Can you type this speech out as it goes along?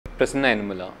Prasanna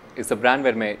Yenumula is a brand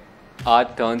where my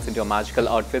art turns into magical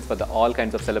outfits for all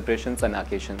kinds of celebrations and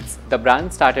occasions. The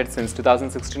brand started since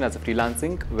 2016 as a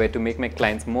freelancing, where to make my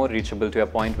clients more reachable to a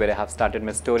point where I have started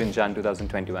my store in Jan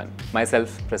 2021.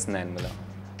 Myself, Prasanna Yenumula.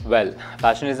 Well,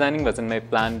 fashion designing wasn't my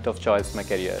plan of choice in my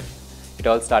career. It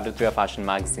all started through a fashion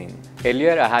magazine.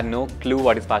 Earlier, I had no clue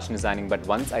what is fashion designing, but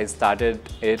once I started,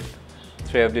 it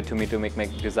thrived it to me to make my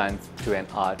designs to an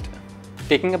art.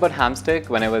 Taking about Hamstech,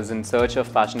 when I was in search of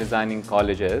fashion designing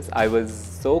colleges, I was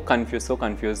so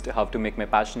confused how to make my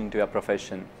passion into a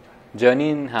profession. Journey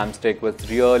in Hamstech was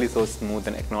really so smooth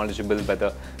and acknowledgeable by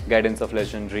the guidance of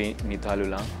legendary Neeta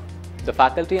Lula. The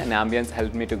faculty and ambience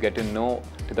helped me to get to know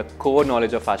the core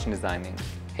knowledge of fashion designing.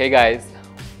 Hey guys,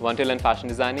 want to learn fashion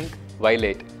designing? Why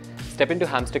late? Step into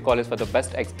Hamstech College for the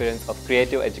best experience of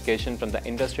creative education from the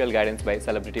industrial guidance by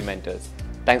celebrity mentors.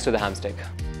 Thanks to the Hamstech.